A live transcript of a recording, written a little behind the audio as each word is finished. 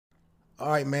All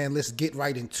right, man, let's get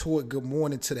right into it. Good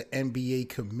morning to the NBA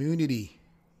community.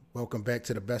 Welcome back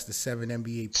to the Best of 7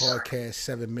 NBA podcast.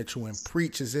 7 Mitchell and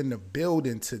Preach is in the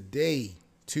building today,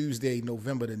 Tuesday,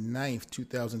 November the 9th,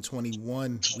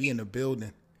 2021. We in the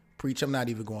building. Preach, I'm not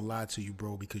even going to lie to you,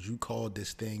 bro, because you called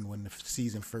this thing when the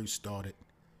season first started.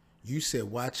 You said,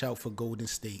 watch out for Golden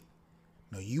State.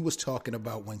 No, you was talking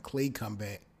about when Clay come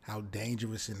back, how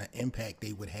dangerous and the impact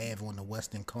they would have on the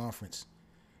Western Conference.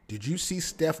 Did you see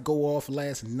Steph go off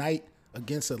last night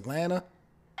against Atlanta?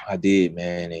 I did,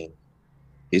 man, and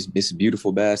it's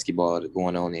beautiful basketball that's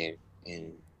going on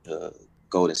in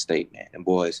Golden State, man. And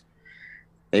boys,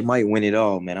 they might win it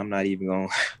all, man. I'm not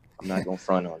gonna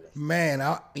front on them. Man,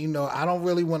 I don't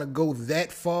really want to go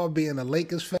that far being a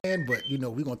Lakers fan, but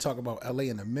we're gonna talk about LA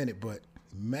in a minute. But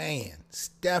man,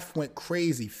 Steph went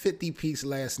crazy, 50-piece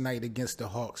last night against the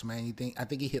Hawks. Man, I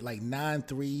think he hit like 9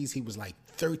 threes. He was like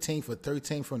 13 for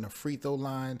 13 from the free throw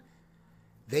line.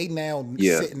 They now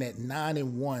sitting at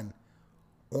 9-1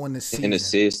 on the season. In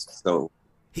assists, so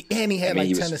he had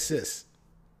 10 assists.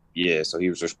 Yeah, so he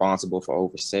was responsible for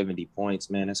over 70 points.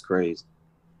 Man, that's crazy.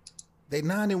 They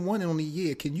 9-1 on the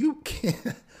year.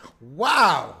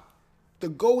 Wow, the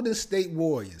Golden State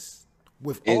Warriors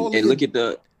with all. And look at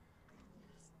the.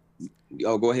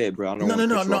 Oh, go ahead, bro.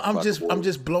 No. I'm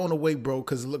just blown away, bro.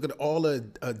 Because look at all the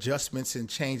adjustments and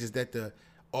changes that the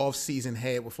offseason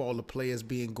had with all the players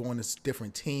going to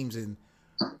different teams, and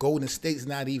Golden State's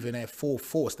not even at full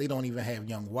force. They don't even have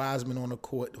young Wiseman on the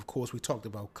court. Of course, we talked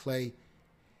about Clay.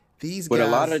 But a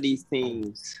lot of these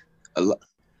teams,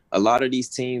 a lot of these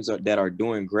teams that are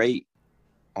doing great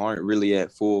aren't really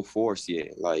at full force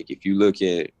yet. Like if you look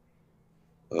at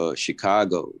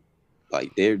Chicago, like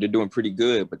they're doing pretty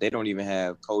good, but they don't even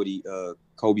have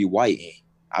Kobe White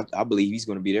in. I believe he's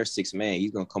going to be their sixth man.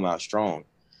 He's going to come out strong.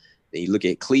 Then you look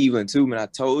at Cleveland too, man. I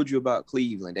told you about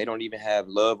Cleveland. They don't even have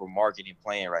Love or Marketing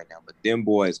playing right now, but them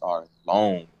boys are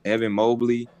long. Evan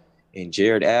Mobley and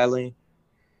Jared Allen,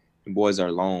 them boys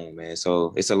are long, man.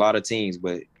 So it's a lot of teams,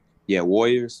 but yeah,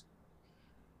 Warriors,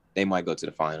 they might go to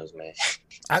the finals, man.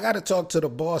 I got to talk to the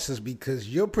bosses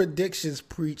because your predictions,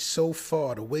 Preach, so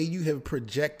far, the way you have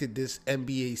projected this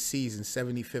NBA season,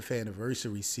 75th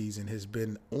anniversary season, has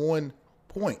been on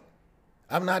point.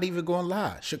 I'm not even going to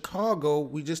lie. Chicago,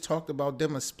 we just talked about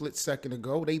them a split second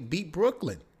ago. They beat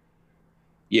Brooklyn.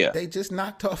 Yeah. They just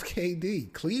knocked off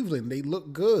KD. Cleveland, they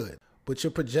look good. But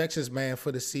your projections, man,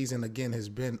 for the season, again, has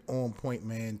been on point,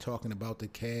 man, talking about the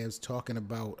Cavs, talking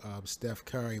about Steph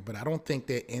Curry. But I don't think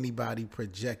that anybody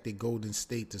projected Golden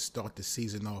State to start the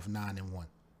season off 9-1.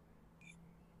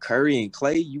 Curry and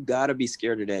Clay, you got to be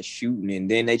scared of that shooting. And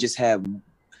then they just have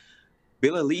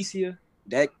Bill Alicia,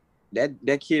 that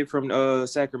kid from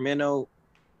Sacramento.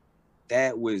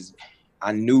 I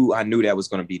knew that was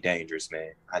going to be dangerous,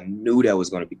 man. I knew that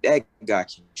was going to be. That guy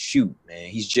can shoot, man.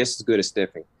 He's just as good as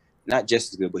Stephen. Not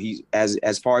just as good, but he's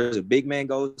as far as a big man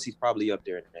goes, he's probably up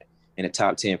there in the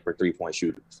top 10 for 3-point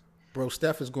shooters. Bro,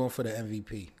 Steph is going for the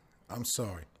MVP. I'm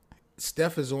sorry.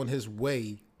 Steph is on his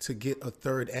way to get a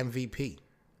third MVP.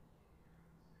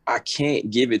 I can't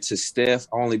give it to Steph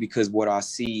only because what I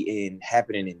see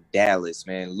happening in Dallas,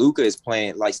 man. Luka is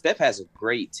playing like Steph has a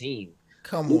great team.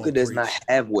 Luka does not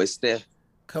have what Steph.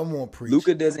 Come on, Preach.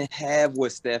 Luka doesn't have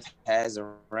what Steph has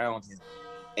around him,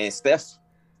 and Steph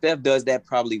does that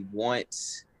probably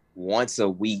once a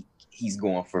week. He's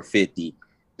going for 50.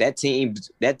 That team's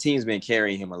been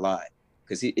carrying him a lot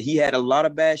because he had a lot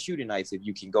of bad shooting nights. If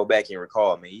you can go back and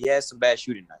recall, man, he had some bad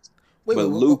shooting nights. But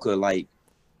Luka, like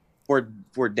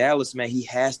for Dallas, man, he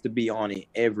has to be on it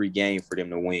every game for them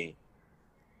to win.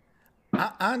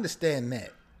 I understand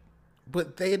that,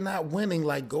 but they're not winning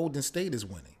like Golden State is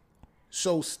winning.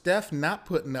 So Steph not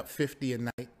putting up 50 a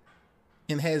night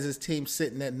and has his team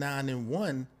sitting at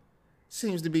 9-1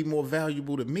 seems to be more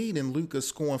valuable to me than Luka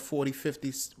scoring 40,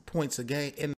 50 points a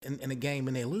game in a game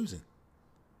and they're losing.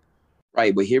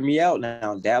 Right, but hear me out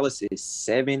now. Dallas is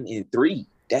 7-3.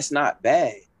 That's not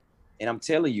bad. And I'm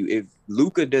telling you, if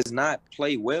Luka does not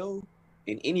play well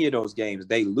in any of those games,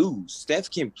 they lose.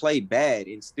 Steph can play bad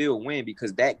and still win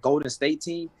because that Golden State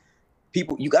team,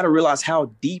 you got to realize how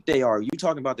deep they are. You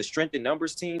talking about the strength in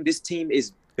numbers team? This team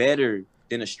is better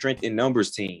than a strength in numbers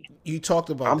team. You talked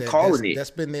about that. I'm calling it. That's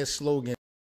been their slogan,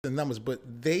 the numbers, but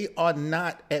they are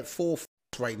not at full force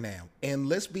right now. And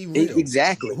let's be real.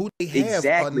 Exactly. Who they have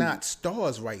are not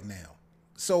stars right now.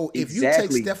 So if you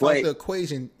take Steph out the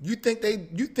equation, you think they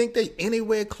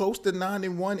anywhere close to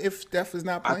 9-1 if Steph is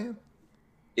not playing?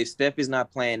 If Steph is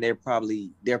not playing, they're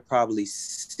probably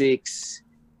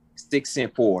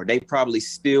 6-4. They probably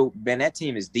still, man, that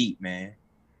team is deep, man.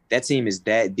 That team is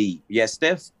that deep. Yeah,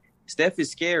 Steph Steph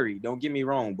is scary. Don't get me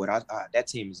wrong, but that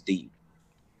team is deep.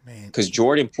 Man, because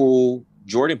Jordan Poole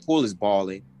is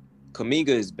balling. Kuminga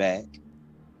is back.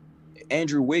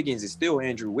 Andrew Wiggins is still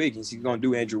Andrew Wiggins. He's gonna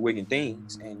do Andrew Wiggins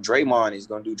things, and Draymond is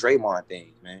gonna do Draymond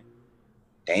things, man.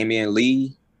 Damian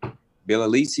Lee, Bill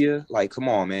Alicia, like, come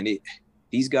on, man.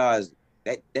 These guys,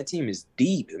 that team is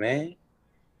deep, man.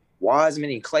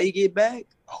 Wiseman and Clay get back.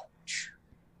 Oh,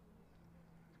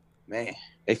 man,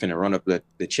 they finna run up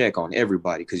the check on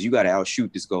everybody because you got to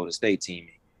outshoot this Golden State team.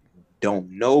 Don't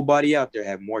nobody out there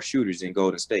have more shooters than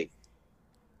Golden State.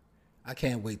 I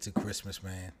can't wait to Christmas,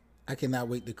 man. I cannot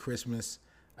wait to Christmas.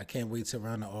 I can't wait to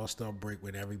around the All-Star break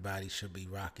when everybody should be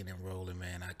rocking and rolling,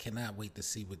 man. I cannot wait to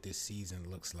see what this season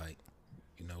looks like.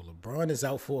 You know, LeBron is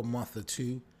out for a month or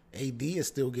two. AD is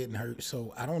still getting hurt,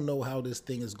 so I don't know how this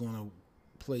thing is going to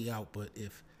play out. But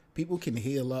if people can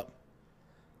heal up,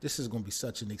 this is going to be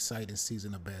such an exciting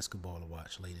season of basketball to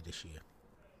watch later this year.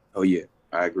 Oh, yeah.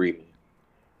 I agree, man.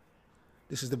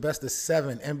 This is the Best of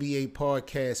 7 NBA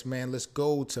podcast, man. Let's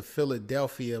go to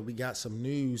Philadelphia. We got some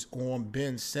news on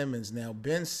Ben Simmons. Now,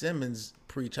 Ben Simmons,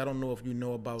 Preach, I don't know if you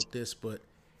know about this, but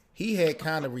he had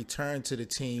kind of returned to the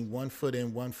team, 1 foot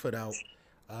in, 1 foot out.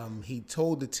 He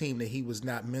told the team that he was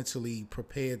not mentally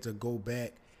prepared to go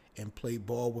back and play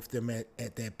ball with them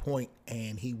at that point.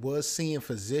 And he was seeing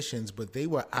physicians, but they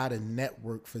were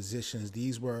out-of-network physicians.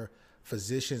 These were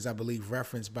physicians, I believe,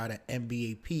 referenced by the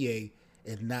NBA PA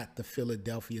and not the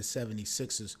Philadelphia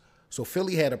 76ers. So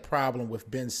Philly had a problem with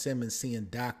Ben Simmons seeing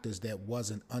doctors that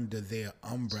wasn't under their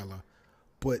umbrella.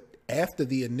 But after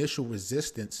the initial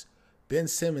resistance, Ben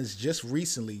Simmons just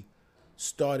recently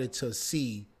started to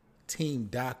see team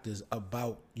doctors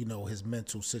about, you know, his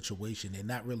mental situation. They're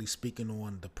not really speaking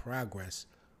on the progress,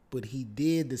 but he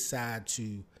did decide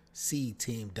to see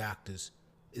team doctors.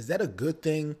 Is that a good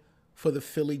thing for the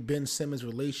Philly-Ben Simmons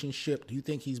relationship? Do you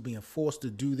think he's being forced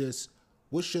to do this?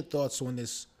 What's your thoughts on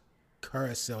this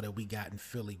carousel that we got in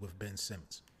Philly with Ben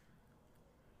Simmons?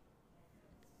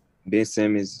 Ben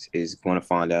Simmons is going to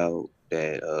find out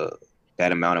that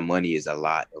that amount of money is a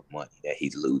lot of money that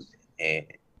he's losing. And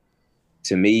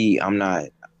to me, I'm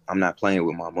not playing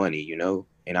with my money, you know?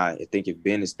 And I think if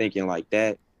Ben is thinking like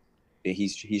that, then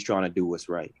he's trying to do what's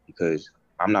right, because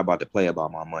I'm not about to play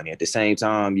about my money. At the same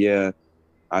time, yeah,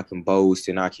 I can boast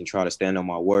and I can try to stand on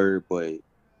my word, but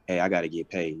hey, I got to get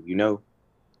paid, you know?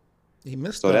 He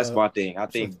missed. So that's my thing. I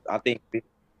think.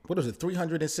 What is it?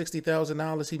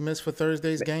 $360,000 he missed for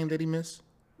Thursday's game that he missed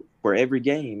for every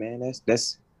game, man.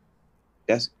 That's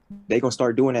they gonna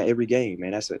start doing that every game,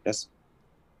 man. That's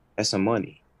some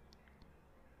money.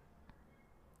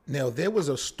 Now there was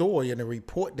a story and a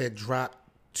report that dropped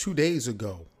 2 days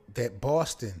ago that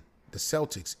Boston, the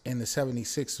Celtics, and the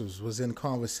 76ers was in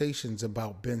conversations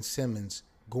about Ben Simmons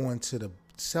going to the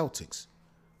Celtics.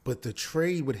 But the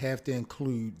trade would have to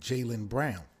include Jaylen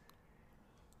Brown.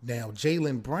 Now,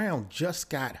 Jaylen Brown just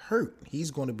got hurt.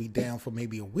 He's going to be down for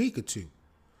maybe a week or two.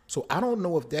 So I don't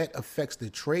know if that affects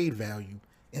the trade value.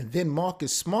 And then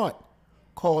Marcus Smart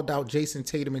called out Jason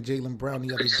Tatum and Jaylen Brown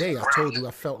the other day. I told you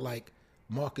I felt like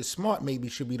Marcus Smart maybe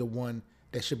should be the one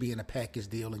that should be in a package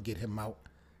deal and get him out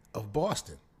of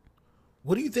Boston.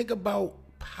 What do you think about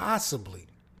possibly,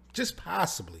 just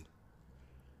possibly,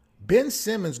 Ben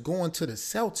Simmons going to the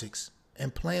Celtics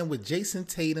and playing with Jason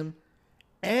Tatum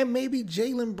and maybe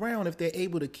Jaylen Brown if they're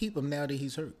able to keep him now that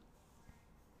he's hurt?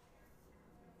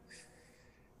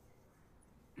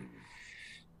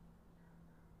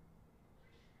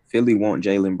 Philly want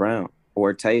Jaylen Brown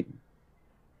or Tatum,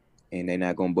 and they're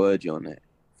not gonna budge on that.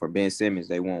 For Ben Simmons,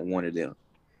 they want one of them.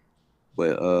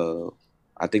 But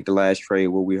I think the last trade,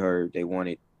 what we heard, they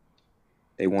wanted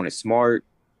Smart,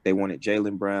 they wanted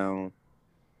Jaylen Brown,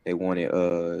 they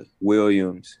wanted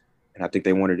Williams, and I think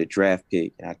they wanted a draft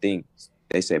pick. And I think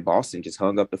they said Boston just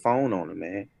hung up the phone on him,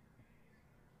 man.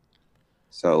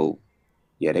 So,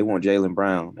 yeah, they want Jaylen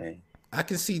Brown, man. I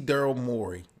can see Daryl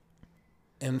Morey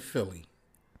in Philly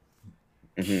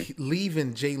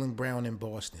leaving Jaylen Brown in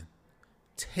Boston,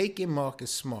 taking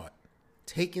Marcus Smart,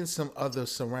 taking some other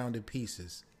surrounding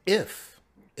pieces, if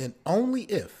and only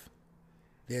if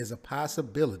there's a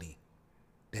possibility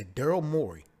that Daryl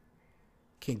Morey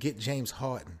can get James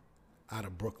Harden out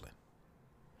of Brooklyn.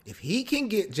 If he can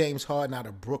get James Harden out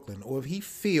of Brooklyn, or if he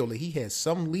feel that he has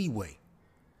some leeway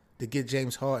to get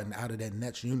James Harden out of that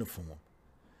Nets uniform,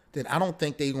 then I don't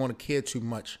think they're going to care too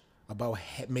much about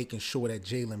making sure that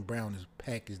Jaylen Brown is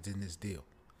packaged in this deal.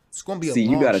 It's going to be a long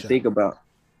shot. You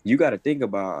got to think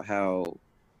about how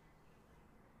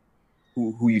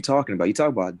who you talking about. You talk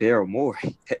about Daryl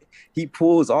Morey. He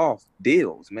pulls off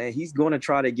deals, man. He's going to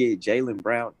try to get Jaylen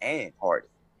Brown and Harden.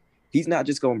 He's not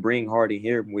just going to bring Harden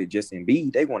here with just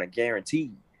Embiid. They want to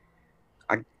guarantee.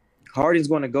 Harden's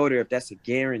going to go there if that's a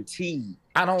guaranteed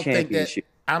I don't think that. championship.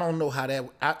 I don't know how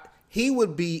that. He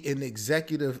would be an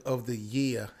executive of the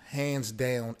year, hands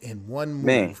down, in one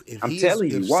Man, move. I'm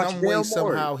telling you, If watch some way Daryl Morey.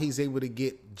 somehow he's able to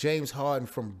get James Harden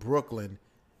from Brooklyn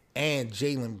and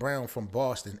Jaylen Brown from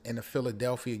Boston in a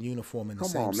Philadelphia uniform in the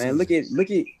same season. Come on,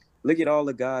 man. Look at all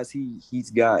the guys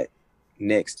he's got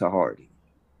next to Harden.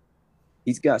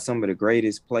 He's got some of the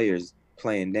greatest players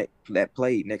that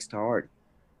played next to Harden.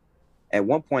 At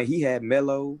one point, he had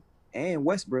Melo and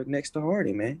Westbrook next to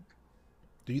Harden, man.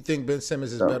 Do you think Ben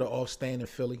Simmons is better off staying in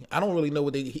Philly? I don't really know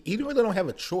what he really don't have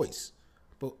a choice,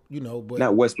 but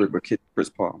not Westbrook, but Chris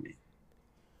Paul, man.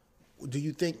 Do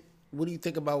you think? What do you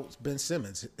think about Ben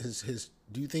Simmons?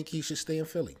 Do you think he should stay in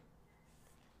Philly?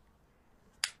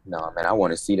 No, man. I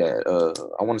want to see that.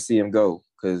 I want to see him go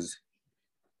because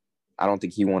I don't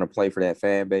think he want to play for that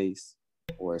fan base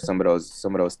or some of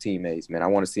those teammates, man. I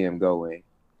want to see him go, and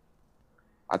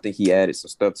I think he added some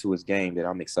stuff to his game that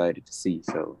I'm excited to see.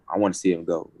 So I want to see him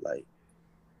go. Like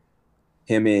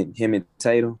him and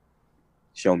Tatum,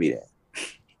 show me that.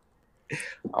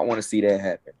 I want to see that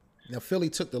happen. Now, Philly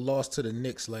took the loss to the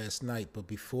Knicks last night, but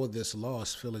before this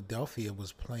loss, Philadelphia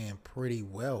was playing pretty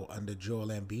well under Joel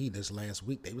Embiid this last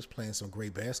week. They was playing some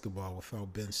great basketball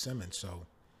without Ben Simmons. So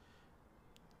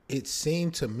it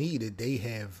seemed to me that they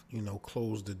have,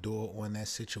 closed the door on that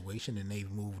situation and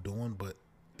they've moved on, but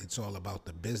it's all about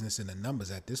the business and the numbers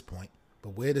at this point.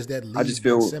 But where does that leave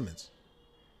Ben Simmons?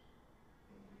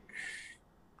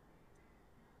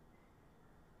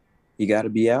 He got to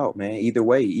be out, man. Either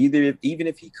way, even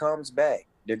if he comes back,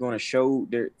 they're going to show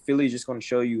Philly's just going to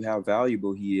show you how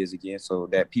valuable he is again, so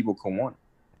that people can want him.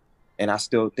 And I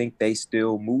still think they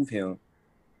still move him,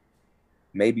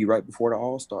 maybe right before the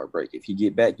All-Star break. If he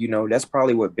get back, that's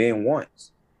probably what Ben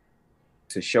wants,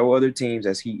 to show other teams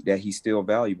that he's still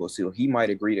valuable. So he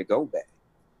might agree to go back,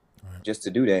 just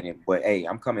to do that. But hey,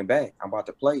 I'm coming back. I'm about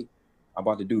to play. I'm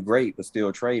about to do great, but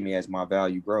still trade me as my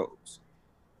value grows.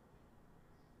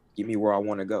 Get me where I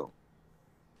want to go.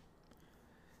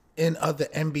 In other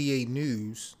NBA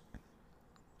news,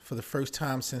 for the first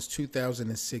time since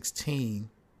 2016,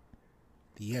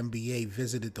 the NBA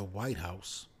visited the White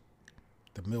House.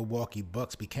 The Milwaukee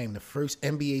Bucks became the first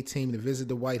NBA team to visit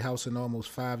the White House in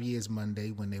almost 5 years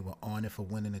Monday when they were honored for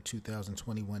winning the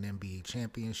 2021 NBA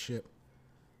championship.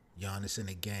 Giannis and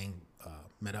the gang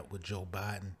met up with Joe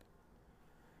Biden.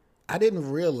 I didn't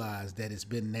realize that it's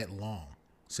been that long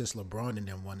since LeBron and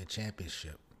them won the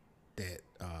championship that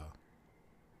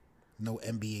no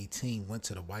NBA team went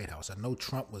to the White House. I know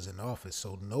Trump was in office,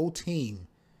 so no team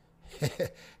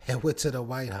had went to the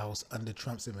White House under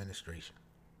Trump's administration.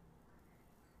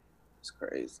 It's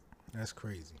crazy. That's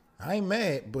crazy. I ain't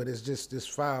mad, but it's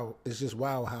just wild. It's just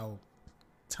wild how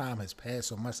time has passed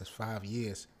so much. It's 5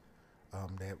 years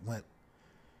that went.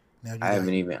 Now I'm not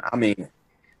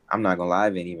gonna lie. I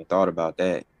haven't even thought about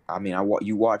that. I mean,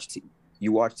 you watch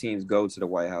teams go to the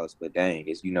White House, but dang,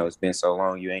 it's been so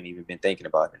long, you ain't even been thinking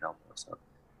about it no more. So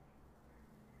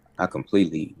I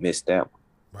completely missed that one.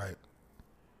 Right.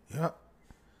 Yep.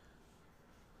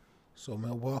 So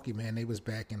Milwaukee, man, they was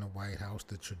back in the White House.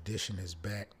 The tradition is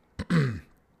back. It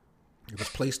was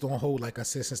placed on hold, like I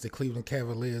said, since the Cleveland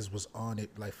Cavaliers was on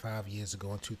it like 5 years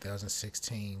ago in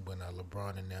 2016 when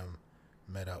LeBron and them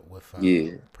met up with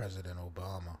President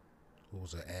Obama, who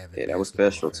was an avid. Yeah, that was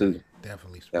special fan. too.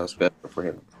 Definitely special. That was special for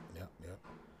him. Yep.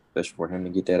 Special for him to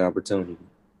get that opportunity.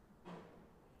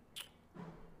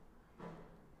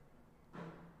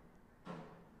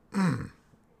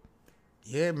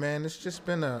 Yeah, man, it's just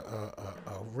been a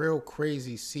real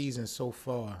crazy season so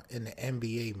far in the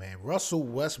NBA, man. Russell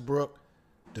Westbrook,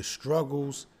 the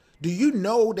struggles. Do you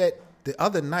know that the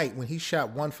other night when he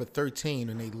shot 1 for 13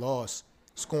 and they lost,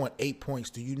 scoring 8 points,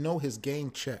 do you know his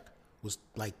game check was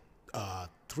like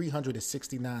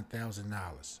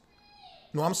 $369,000?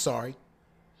 No, I'm sorry.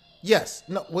 Yes.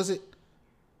 No, was it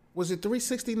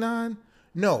 369?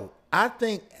 No. I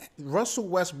think Russell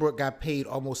Westbrook got paid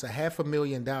almost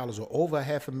 $500,000 or over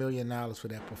 $500,000 for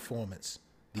that performance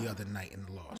the other night in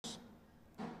the loss.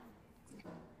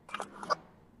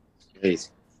 Crazy.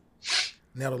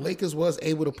 Now, the Lakers was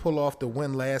able to pull off the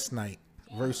win last night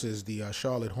versus the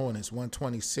Charlotte Hornets,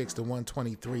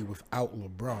 126-123 without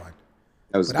LeBron.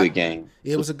 That was a good game.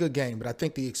 It was a good game, but I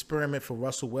think the experiment for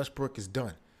Russell Westbrook is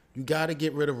done. You got to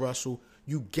get rid of Russell.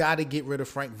 You got to get rid of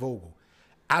Frank Vogel.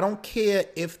 I don't care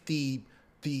if the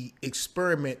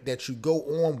experiment that you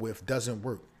go on with doesn't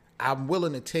work. I'm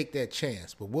willing to take that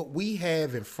chance. But what we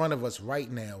have in front of us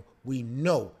right now, we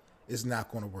know is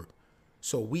not going to work.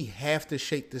 So we have to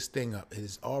shake this thing up. It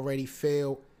has already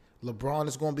failed. LeBron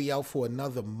is going to be out for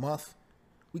another month.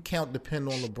 We can't depend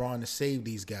on LeBron to save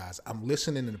these guys. I'm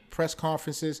listening to the press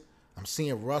conferences. I'm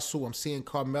seeing Russell. I'm seeing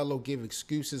Carmelo give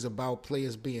excuses about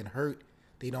players being hurt.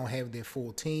 They don't have their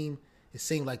full team. It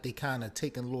seemed like they kind of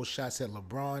taking little shots at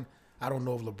LeBron. I don't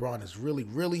know if LeBron is really,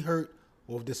 really hurt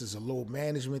or if this is a load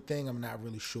management thing. I'm not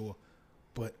really sure.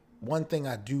 But one thing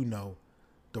I do know,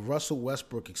 the Russell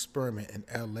Westbrook experiment in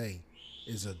L.A.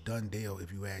 is a done deal,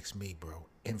 if you ask me, bro.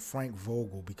 And Frank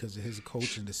Vogel, because of his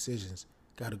coaching decisions,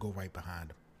 got to go right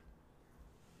behind him.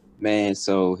 Man,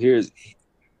 so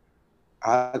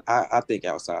I think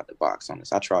outside the box on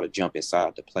this. I try to jump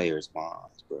inside the players'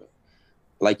 minds, bro.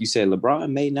 Like you said,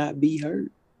 LeBron may not be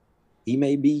hurt. He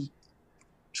may be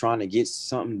trying to get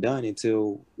something done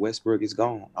until Westbrook is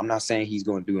gone. I'm not saying he's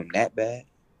going to do him that bad,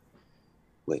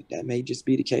 but that may just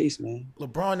be the case, man.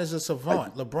 LeBron is a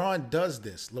savant. LeBron does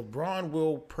this. LeBron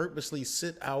will purposely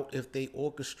sit out if they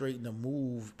orchestrate a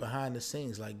move behind the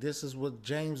scenes. Like, this is what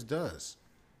James does.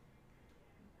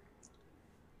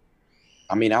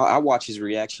 I mean, I watch his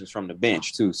reactions from the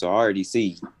bench, too, so I already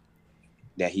see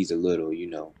that he's a little,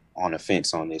 on the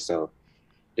fence on this. So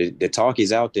the talk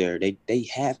is out there. They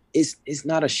have – it's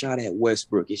not a shot at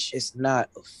Westbrook. It's just not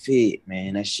a fit,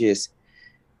 man. That's just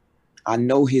 – I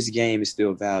know his game is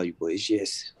still valuable. It's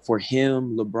just for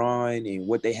him, LeBron, and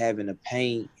what they have in the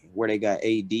paint, where they got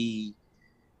AD,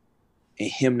 and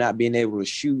him not being able to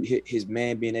shoot, his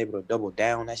man being able to double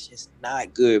down, that's just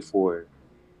not good for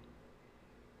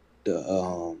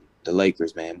the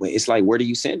Lakers, man. But it's like, where do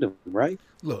you send them, right?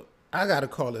 Look, I got to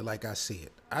call it like I see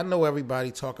it. I know everybody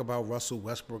talk about Russell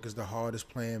Westbrook as the hardest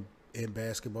player in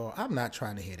basketball. I'm not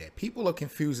trying to hear that. People are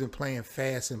confusing playing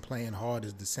fast and playing hard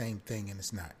is the same thing, and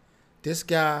it's not. This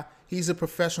guy, he's a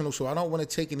professional, so I don't want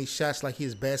to take any shots like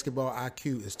his basketball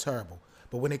IQ is terrible.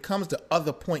 But when it comes to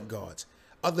other point guards,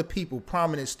 other people,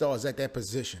 prominent stars at that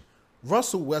position,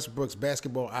 Russell Westbrook's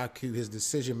basketball IQ, his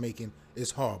decision-making is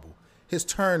horrible. His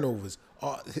turnovers,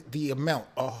 the amount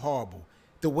are horrible.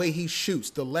 The way he shoots,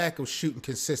 the lack of shooting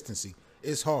consistency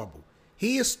is horrible.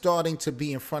 He is starting to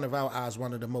be in front of our eyes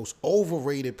one of the most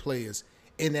overrated players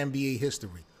in NBA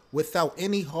history without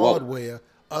any hardware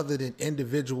other than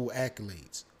individual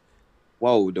accolades.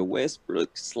 Whoa, the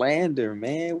Westbrook slander,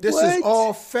 man. This is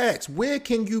all facts. Where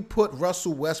can you put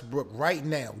Russell Westbrook right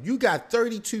now? You got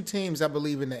 32 teams, I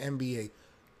believe, in the NBA.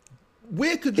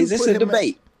 Where could you put him? Is this a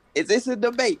debate? Is this a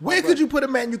debate? Where could you put a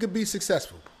man you could be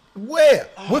successful? Where?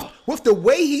 With the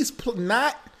way he's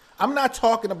not, I'm not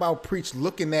talking about Preach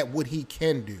looking at what he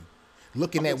can do,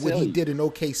 looking at what he did in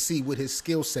OKC, what his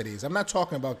skill set is. I'm not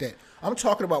talking about that. I'm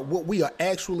talking about what we are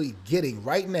actually getting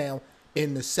right now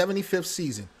in the 75th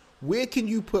season. Where can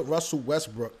you put Russell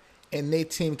Westbrook and their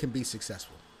team can be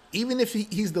successful? Even if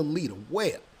he's the leader,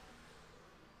 where?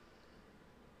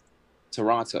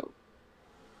 Toronto.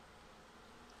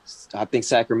 I think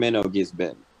Sacramento gets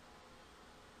better.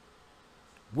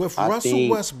 With Russell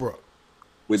Westbrook.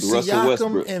 With Russell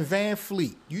Westbrook. and Van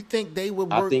Fleet, you think they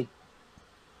would work?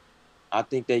 I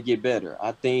think they get better.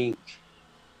 I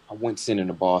went sending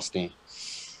to Boston.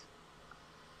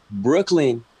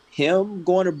 Brooklyn, him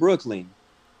going to Brooklyn.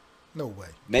 No way.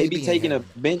 Maybe KD taking a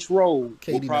bench role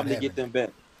will probably get them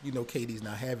better. You know, KD's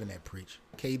not having that, Preach.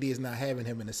 KD is not having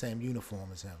him in the same uniform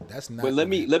as him. That's not. But let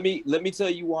me tell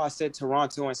you why I said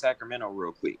Toronto and Sacramento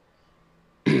real quick.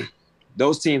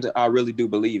 Those teams I really do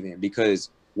believe in because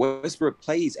Westbrook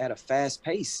plays at a fast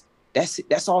pace.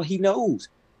 That's all he knows.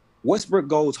 Westbrook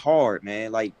goes hard,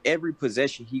 man. Like every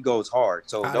possession, he goes hard.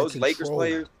 So those Lakers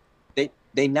players,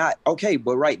 they not okay,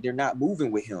 but right, they're not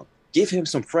moving with him. Give him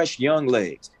some fresh young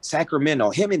legs. Sacramento,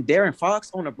 him and Darren Fox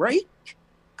on a break.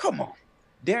 Come on,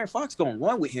 Darren Fox gonna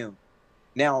run with him.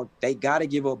 Now they gotta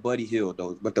give up Buddy Hield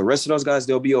though, but the rest of those guys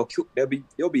they'll be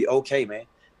okay, man.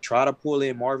 Try to pull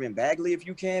in Marvin Bagley if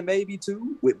you can, maybe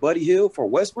too, with Buddy Hield for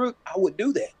Westbrook. I would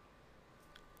do that.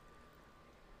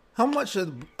 How much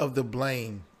of the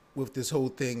blame with this whole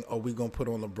thing are we gonna put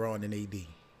on LeBron and AD?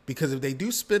 Because if they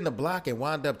do spin the block and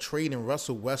wind up trading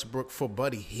Russell Westbrook for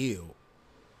Buddy Hield,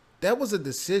 that was a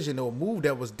decision or a move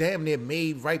that was damn near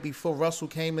made right before Russell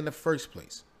came in the first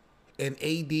place. And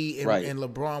AD and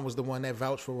LeBron was the one that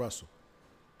vouched for Russell.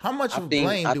 How much of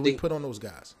blame do we put on those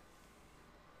guys?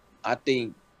 I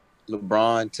think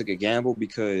LeBron took a gamble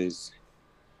because,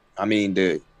 I mean,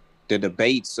 the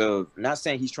debates of, not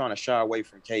saying he's trying to shy away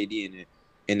from KD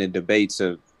in the debates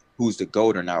of who's the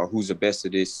GOAT or not, or who's the best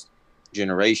of this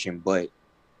generation, but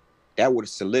that would have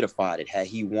solidified it had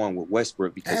he won with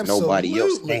Westbrook because nobody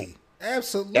else can.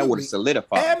 Absolutely. That would have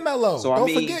solidified it. And Melo. So,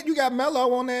 Don't forget you got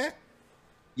Melo on there.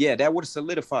 Yeah, that would have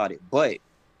solidified it. But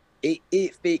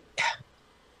if it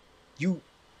you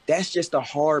that's just a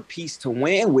hard piece to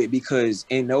win with, because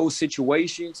in those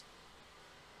situations,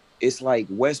 it's like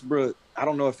Westbrook. I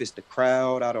don't know if it's the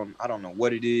crowd. I don't know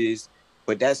what it is,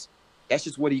 but that's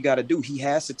just what he got to do. He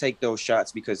has to take those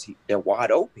shots because they're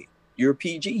wide open. You're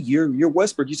PG. You're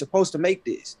Westbrook. You're supposed to make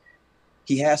this.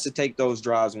 He has to take those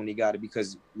drives when he got it,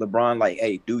 because LeBron, like,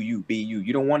 hey, do you, be you.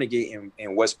 You don't want to get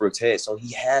in Westbrook's head. So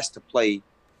he has to play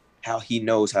how he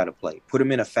knows how to play. Put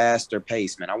him in a faster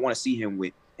pace, man. I want to see him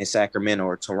in Sacramento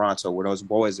or Toronto, where those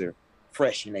boys are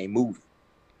fresh and they moving.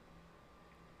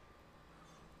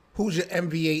 Who's your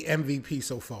NBA MVP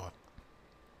so far?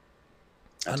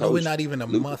 I know we're not even a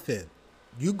month in.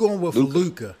 You going with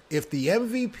Luka. If the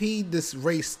MVP this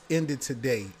race ended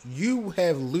today, you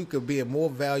have Luka being more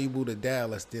valuable to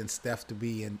Dallas than Steph to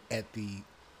be at the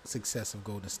success of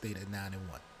Golden State at 9-1.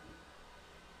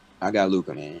 I got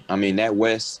Luka, man. I mean, that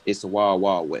West, it's a wild,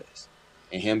 wild West.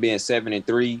 And him being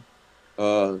 7-3,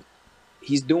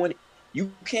 he's doing it.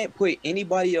 You can't put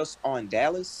anybody else on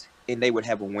Dallas and they would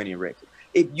have a winning record.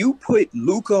 If you put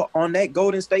Luka on that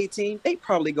Golden State team, they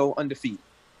probably go undefeated.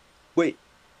 But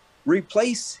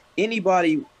replace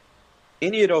anybody,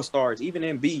 any of those stars, even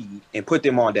Embiid, and put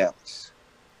them on Dallas.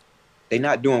 They're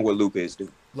not doing what Luka is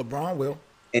doing. LeBron will.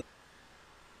 And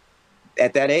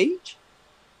at that age?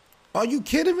 Are you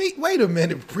kidding me? Wait a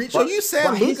minute, Preach. Are you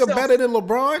saying Luka better than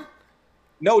LeBron?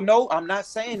 No, I'm not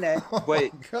saying that. Oh,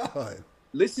 but God.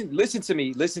 Listen to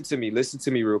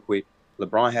me real quick.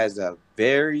 LeBron has a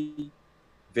very,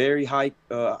 very high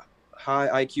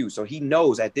IQ. So he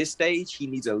knows at this stage he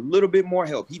needs a little bit more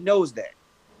help. He knows that.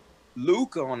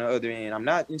 Luka on the other end, I'm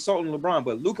not insulting LeBron,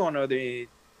 but Luka on the other end,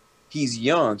 he's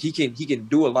young. He can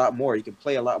do a lot more. He can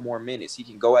play a lot more minutes. He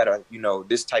can go at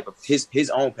this type of his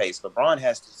own pace. LeBron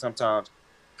has to sometimes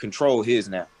control his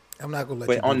now. I'm not gonna let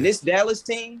but you do on that. This Dallas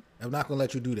team, I'm not gonna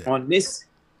let you do that. On this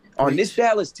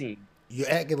Dallas team, you're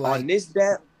acting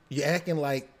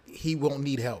like he won't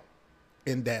need help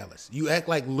in Dallas. You act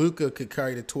like Luka could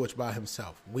carry the torch by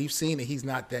himself. We've seen that he's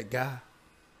not that guy.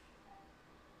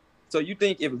 So you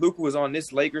think if Luka was on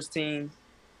this Lakers team,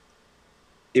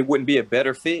 it wouldn't be a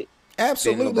better fit?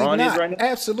 Absolutely than LeBron not. is right now?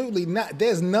 Absolutely not.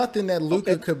 There's nothing that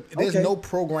Luka could. There's Okay. no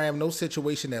program, no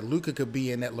situation that Luka could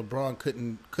be in that LeBron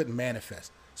couldn't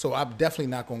manifest. So I'm definitely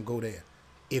not going to go there.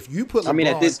 If you put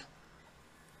LeBron,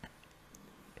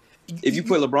 if you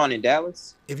put LeBron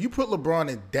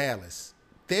in Dallas,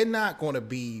 they're not going to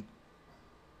be.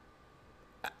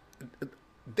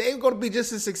 They're going to be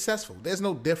just as successful. There's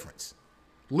no difference.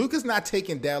 Luka's not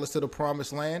taking Dallas to the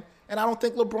promised land, and I don't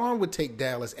think LeBron would take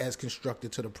Dallas as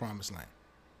constructed to the promised land.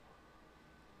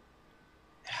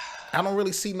 I don't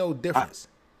really see no difference.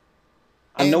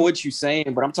 I know what you're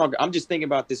saying, but I'm just thinking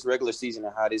about this regular season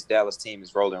and how this Dallas team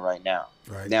is rolling right now.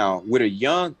 Right. Now, with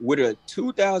a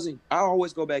 2000, I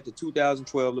always go back to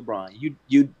 2012 LeBron.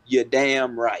 You're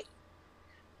damn right.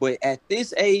 But at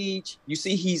this age, you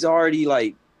see he's already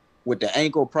like with the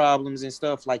ankle problems and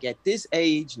stuff. Like at this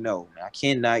age, no, man, I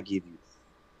cannot give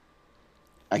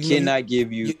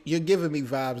you. You're giving me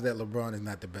vibes that LeBron is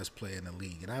not the best player in the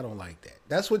league, and I don't like that.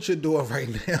 That's what you're doing right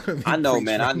now. I know,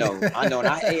 man. I know. And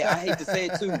I hate to say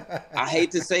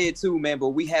it too. Man. But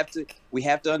we have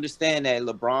to understand that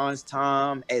LeBron's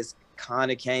time has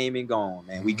kind of came and gone,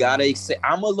 man. We gotta accept.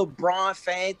 I'm a LeBron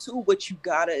fan too, but you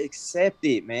gotta accept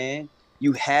it, man.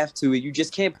 You have to. You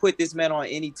just can't put this man on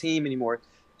any team anymore.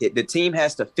 The team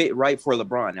has to fit right for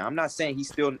LeBron. Now, I'm not saying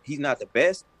he's not the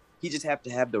best. He just have to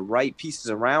have the right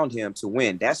pieces around him to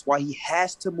win. That's why he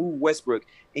has to move Westbrook,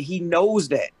 and he knows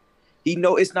that. He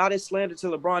know it's not a slander to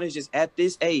LeBron. It's just at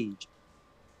this age,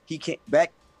 he can't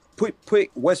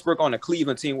put Westbrook on a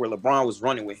Cleveland team where LeBron was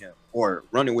running with him or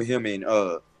running with him in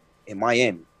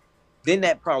Miami. Then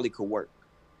that probably could work.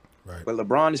 Right. But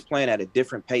LeBron is playing at a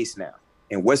different pace now,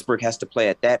 and Westbrook has to play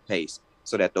at that pace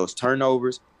so that those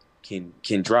turnovers can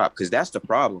drop, because that's the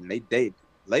problem. They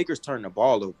Lakers turn the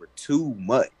ball over too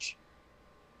much.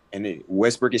 And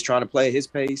Westbrook is trying to play at his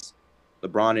pace.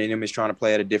 LeBron and him is trying to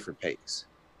play at a different pace.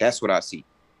 That's what I see.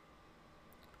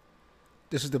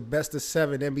 This is the Best of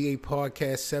 7 NBA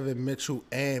podcast. 7 Mitchell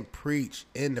and Preach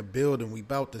in the building. We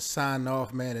about to sign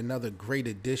off, man. Another great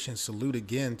edition. Salute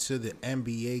again to the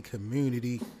NBA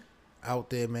community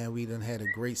out there, man. We done had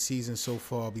a great season so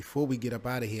far. Before we get up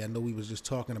out of here, I know we was just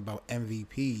talking about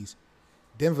MVPs.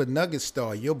 Denver Nuggets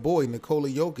star, your boy, Nikola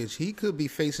Jokic, he could be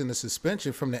facing a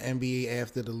suspension from the NBA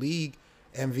after the league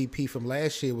MVP from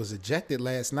last year was ejected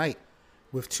last night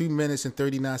with 2 minutes and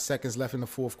 39 seconds left in the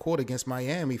fourth quarter against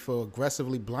Miami for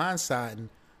aggressively blindsiding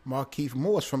Markieff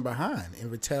Morris from behind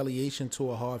in retaliation to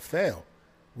a hard foul.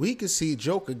 we could see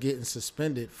Joker getting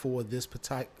suspended for this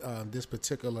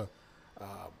particular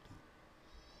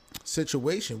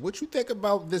situation. What you think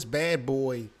about this bad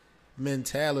boy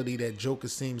mentality that Joker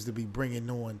seems to be bringing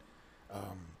on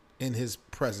in his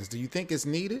presence? Do you think it's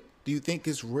needed? Do you think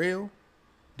it's real?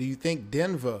 Do you think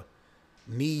Denver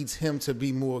needs him to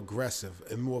be more aggressive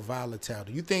and more volatile?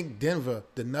 Do you think Denver,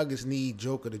 the Nuggets, need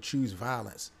Joker to choose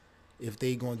violence if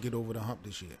they going to get over the hump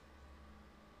this year?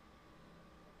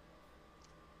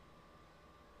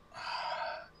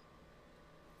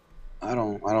 I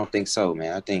don't think so,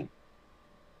 man. I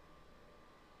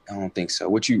don't think so.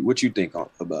 What you think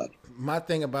about it? My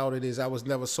thing about it is I was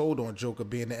never sold on Joker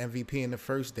being the MVP in the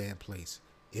first damn place.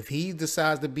 If he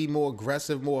decides to be more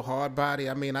aggressive, more hard body,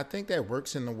 I mean, I think that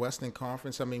works in the Western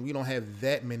Conference. I mean, we don't have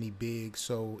that many bigs.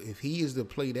 So if he is to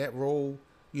play that role,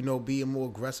 be a more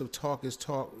aggressive, talk his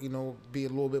talk, be a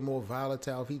little bit more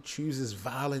volatile. If he chooses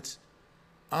violence,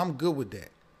 I'm good with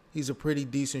that. He's a pretty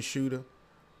decent shooter,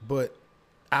 but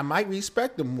I might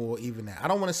respect him more even now. I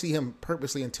don't want to see him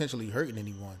purposely, intentionally hurting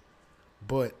anyone,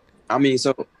 but I mean,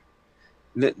 so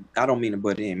I don't mean to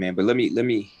butt in, man, but let me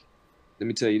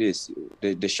tell you this: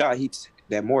 the shot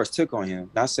that Morris took on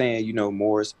him. Not saying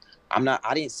Morris.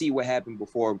 I didn't see what happened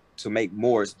before to make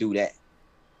Morris do that,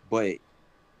 but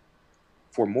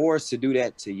for Morris to do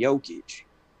that to Jokic,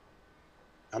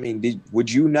 I mean, would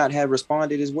you not have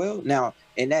responded as well? Now,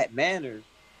 in that manner,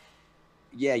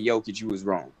 yeah, Jokic, you was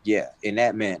wrong. Yeah, in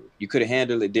that manner, you could have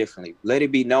handled it differently. Let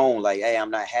it be known, like, hey, I'm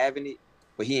not having it,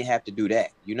 but he didn't have to do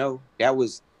that.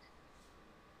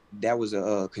 That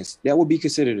would be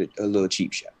considered a little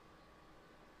cheap shot.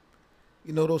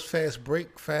 Those fast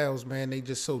break fouls, man, they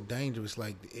just so dangerous.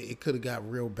 Like it could have got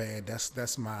real bad.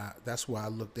 That's why I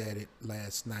looked at it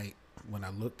last night when I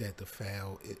looked at the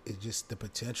foul. It's just the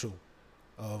potential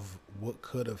of what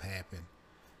could have happened.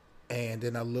 And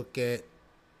then I look at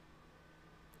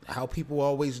how people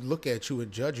always look at you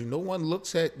and judge you. No one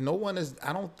is,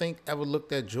 I don't think, ever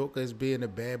looked at Joker as being a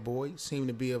bad boy. Seemed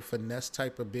to be a finesse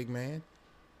type of big man.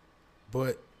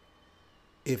 But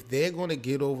if they're going to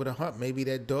get over the hump, maybe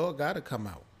that dog got to come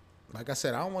out. Like I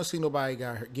said, I don't want to see nobody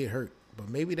get hurt. But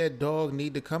maybe that dog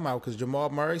need to come out because Jamal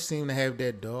Murray seemed to have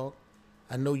that dog.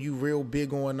 I know you real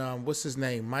big on, what's his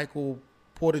name, Michael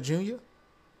Porter Jr.?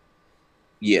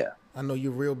 Yeah. I know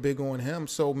you're real big on him.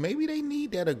 So maybe they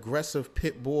need that aggressive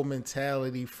pit bull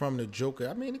mentality from the Joker.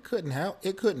 I mean, it couldn't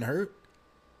hurt.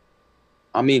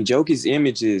 I mean, Joker's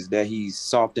image is that he's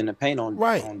soft in the paint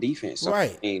on defense. So,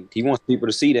 right. I mean, he wants people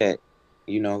to see that,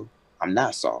 I'm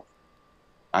not soft.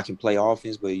 I can play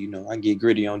offense, but, I can get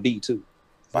gritty on D too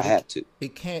if I had to.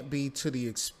 It can't be to the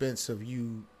expense of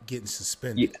you getting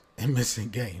suspended and missing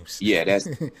games. Yeah, that's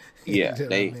 – yeah.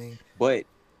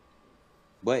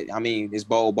 But, I mean, it's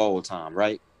bowl time,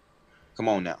 right? Come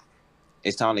on now.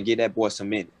 It's time to get that boy some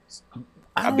minutes.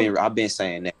 I've been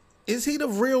saying that. Is he the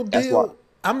real deal?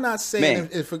 I'm not saying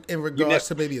in regards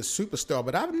to maybe a superstar,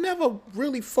 but I've never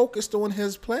really focused on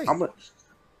his play.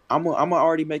 I'm gonna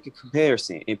already make a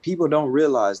comparison, and people don't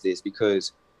realize this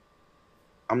because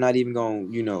I'm not even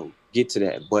gonna get to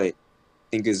that. But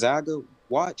in Gonzaga,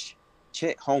 watch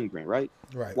Chet Holmgren, right?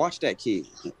 Right. Watch that kid.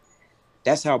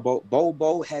 That's how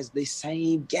Bo has the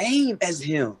same game as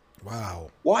him. Wow.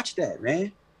 Watch that,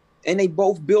 man. And they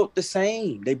both built the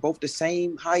same. They both the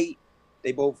same height.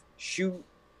 They both shoot,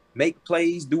 make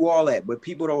plays, do all that. But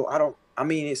people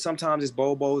sometimes it's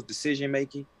Bo's decision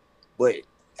making. But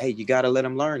hey, you gotta let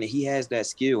him learn that he has that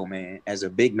skill, man. As a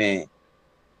big man,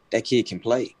 that kid can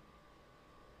play.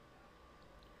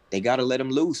 They gotta let him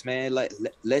loose, man.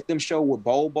 Let them show what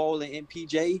Bo and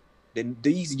MPJ. Then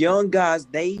these young guys,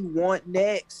 they want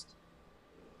next.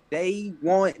 They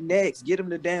want next. Get them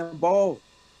the damn ball.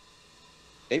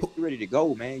 They ready to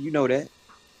go, man. You know that.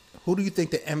 Who do you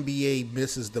think the NBA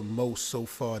misses the most so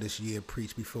far this year,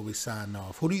 Preach, before we sign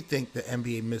off? Who do you think the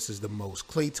NBA misses the most?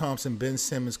 Klay Thompson, Ben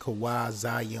Simmons, Kawhi,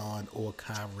 Zion, or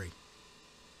Kyrie?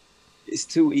 It's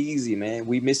too easy, man.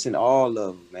 We missing all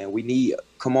of them, man. We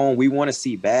want to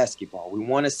see basketball. We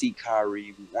want to see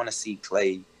Kyrie. We want to see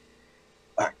Klay.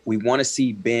 We want to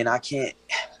see Ben. I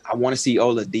want to see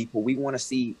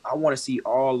Oladipo. I want to see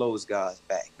all those guys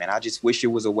back, man. I just wish it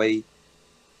was a way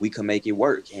we could make it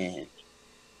work. And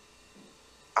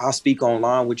I'll speak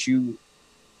online with you,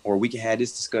 or we can have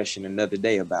this discussion another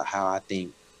day about how I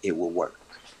think it will work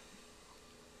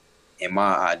and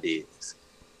my ideas.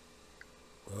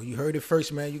 Well, you heard it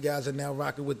first, man. You guys are now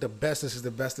rocking with the best. This is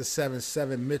the best of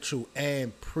 7-7, Mitchell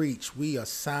and Preach. We are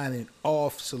signing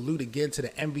off. Salute again to the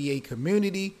NBA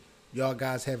community. Y'all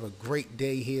guys have a great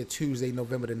day here. Tuesday,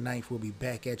 November the 9th. We'll be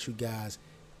back at you guys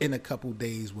in a couple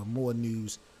days with more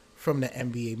news from the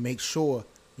NBA. Make sure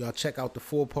Y'all check out the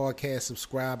full podcast,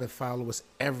 subscribe, and follow us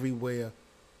everywhere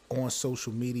on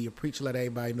social media. Preach, let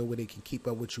everybody know where they can keep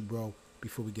up with you, bro,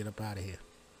 before we get up out of here.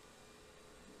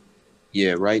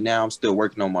 Yeah, right now I'm still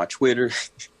working on my Twitter.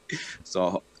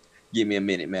 So give me a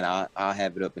minute, man. I'll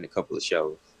have it up in a couple of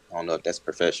shows. I don't know if that's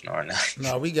professional or not.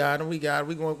 No, we got him. We're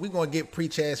going to get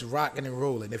Preach ass rocking and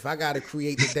rolling. If I got to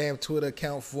create the damn Twitter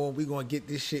account for him, we're going to get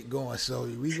this shit going. So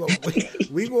we going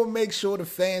to make sure the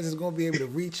fans is going to be able to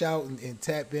reach out and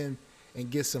tap in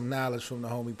and get some knowledge from the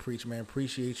homie Preach, man.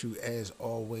 Appreciate you as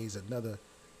always. Another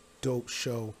dope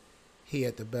show here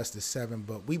at the Best of 7.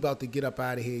 But we about to get up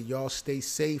out of here. Y'all stay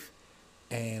safe,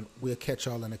 and we'll catch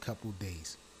y'all in a couple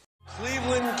days.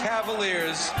 Cleveland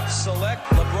Cavaliers select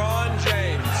LeBron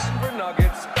James. Denver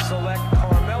Nuggets select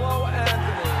Carmelo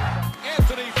Anthony.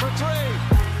 Anthony for three.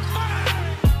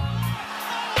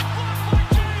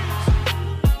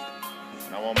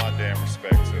 I want my damn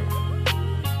respect too.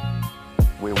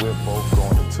 We're both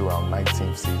going into our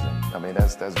 19th season. I mean,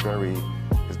 that's very.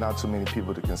 There's not too many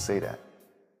people that can say that.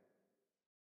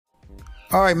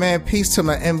 All right, man. Peace to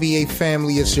my NBA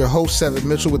family. It's your host, 7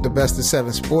 Mitchell, with the Best of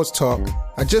 7 Sports Talk.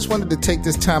 I just wanted to take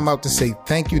this time out to say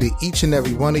thank you to each and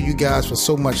every one of you guys for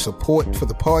so much support for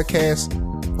the podcast.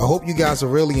 I hope you guys are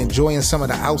really enjoying some of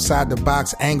the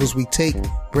outside-the-box angles we take,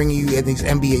 bringing you in these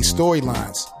NBA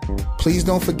storylines. Please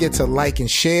don't forget to like and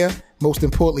share. Most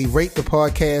importantly, rate the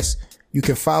podcast. You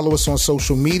can follow us on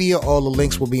social media. All the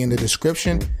links will be in the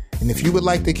description. And if you would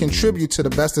like to contribute to the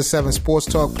Best of 7 Sports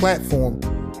Talk platform,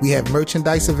 we have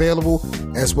merchandise available,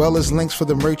 as well as links for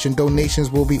the merch, and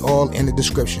donations will be all in the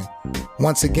description.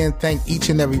 Once again, thank each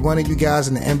and every one of you guys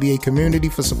in the NBA community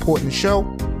for supporting the show.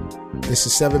 This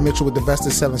is 7 Mitchell with the Best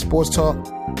of 7 Sports Talk.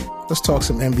 Let's talk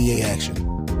some NBA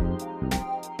action.